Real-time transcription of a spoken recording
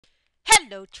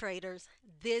Hello, traders.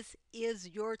 This is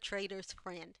your trader's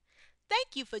friend.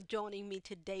 Thank you for joining me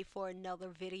today for another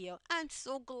video. I'm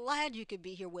so glad you could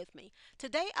be here with me.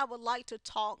 Today, I would like to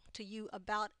talk to you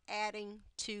about adding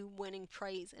to winning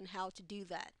trades and how to do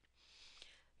that.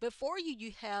 Before you,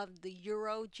 you have the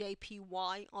Euro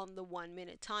JPY on the 1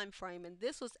 minute time frame, and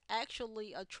this was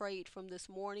actually a trade from this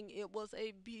morning. It was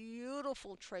a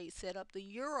beautiful trade setup. The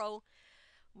Euro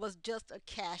was just a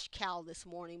cash cow this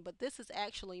morning, but this is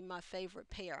actually my favorite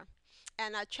pair.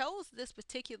 And I chose this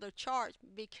particular chart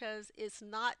because it's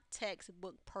not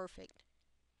textbook perfect.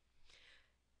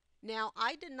 Now,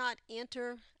 I did not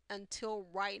enter until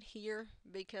right here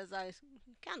because I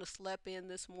kind of slept in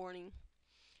this morning.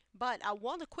 But I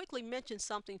want to quickly mention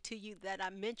something to you that I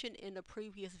mentioned in the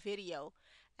previous video,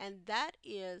 and that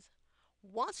is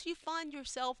once you find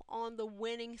yourself on the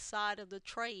winning side of the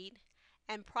trade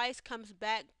and price comes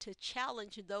back to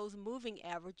challenge those moving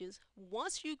averages,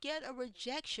 once you get a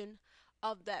rejection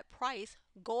of that price,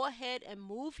 go ahead and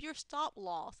move your stop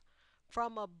loss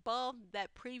from above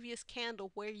that previous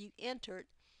candle where you entered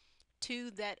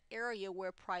to that area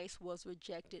where price was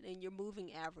rejected in your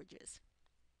moving averages.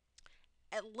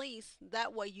 At least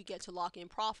that way you get to lock in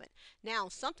profit. Now,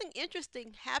 something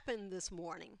interesting happened this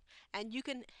morning, and you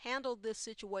can handle this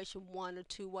situation one or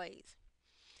two ways.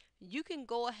 You can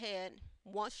go ahead,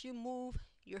 once you move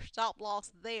your stop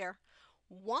loss there,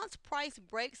 once price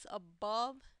breaks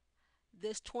above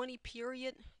this 20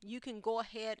 period, you can go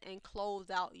ahead and close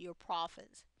out your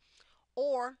profits.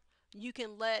 Or you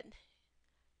can let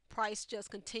price just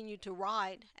continue to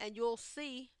ride, and you'll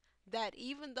see that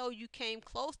even though you came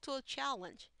close to a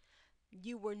challenge,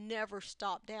 you were never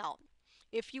stopped out.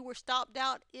 If you were stopped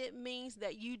out, it means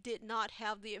that you did not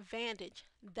have the advantage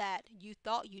that you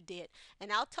thought you did.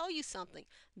 And I'll tell you something.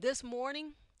 This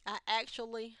morning, I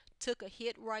actually took a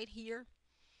hit right here.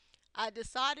 I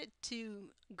decided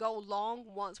to go long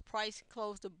once price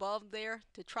closed above there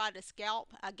to try to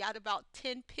scalp. I got about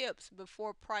 10 pips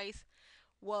before price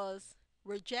was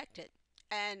rejected.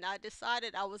 And I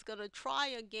decided I was going to try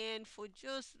again for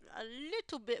just a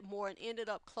little bit more and ended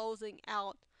up closing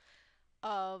out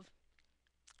of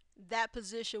that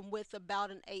position with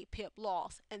about an 8 pip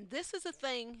loss. And this is a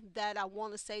thing that I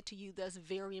want to say to you that's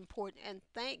very important. And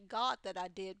thank God that I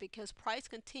did, because price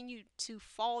continued to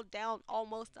fall down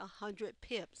almost 100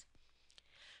 pips.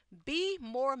 Be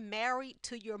more married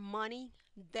to your money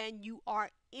than you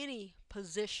are any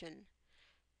position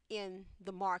in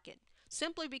the market,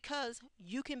 simply because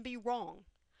you can be wrong.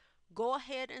 Go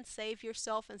ahead and save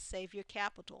yourself and save your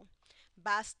capital.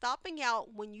 By stopping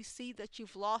out when you see that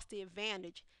you've lost the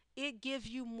advantage, it gives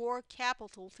you more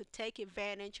capital to take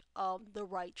advantage of the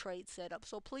right trade setup.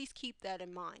 So please keep that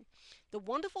in mind. The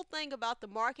wonderful thing about the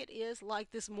market is,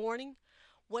 like this morning,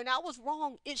 when I was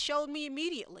wrong, it showed me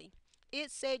immediately.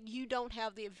 It said you don't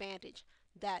have the advantage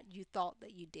that you thought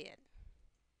that you did.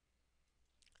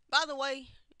 By the way,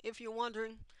 if you're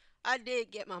wondering, I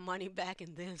did get my money back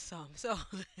and then some. So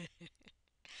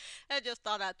I just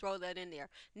thought I'd throw that in there.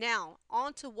 Now,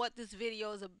 on to what this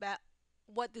video is about.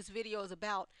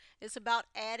 It's about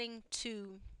adding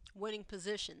to winning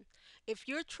position. If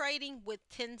you're trading with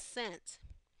 10 cents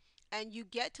and you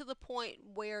get to the point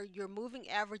where your moving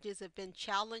averages have been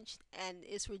challenged and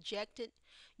it's rejected,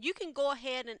 you can go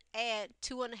ahead and add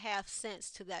 2.5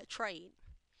 cents to that trade.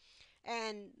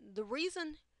 And the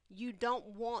reason you don't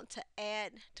want to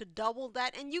add to double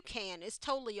that, and you can, it's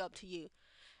totally up to you,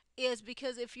 is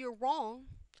because if you're wrong,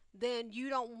 then you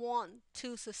don't want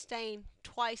to sustain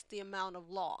twice the amount of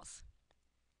loss.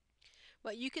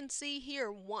 But you can see here,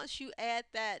 once you add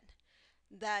that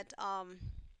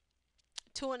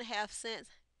 2.5 cents,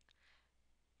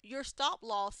 your stop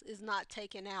loss is not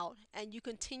taken out, and you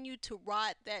continue to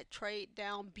ride that trade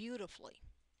down beautifully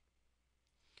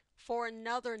for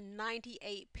another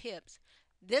 98 pips.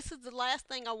 This is the last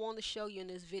thing I want to show you in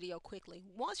this video quickly.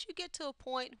 Once you get to a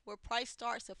point where price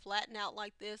starts to flatten out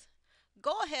like this,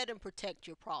 go ahead and protect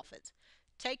your profits.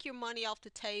 Take your money off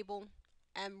the table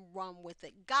and run with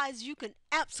it. Guys, you can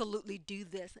absolutely do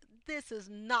this. This is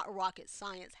not rocket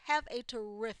science. Have a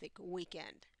terrific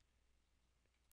weekend.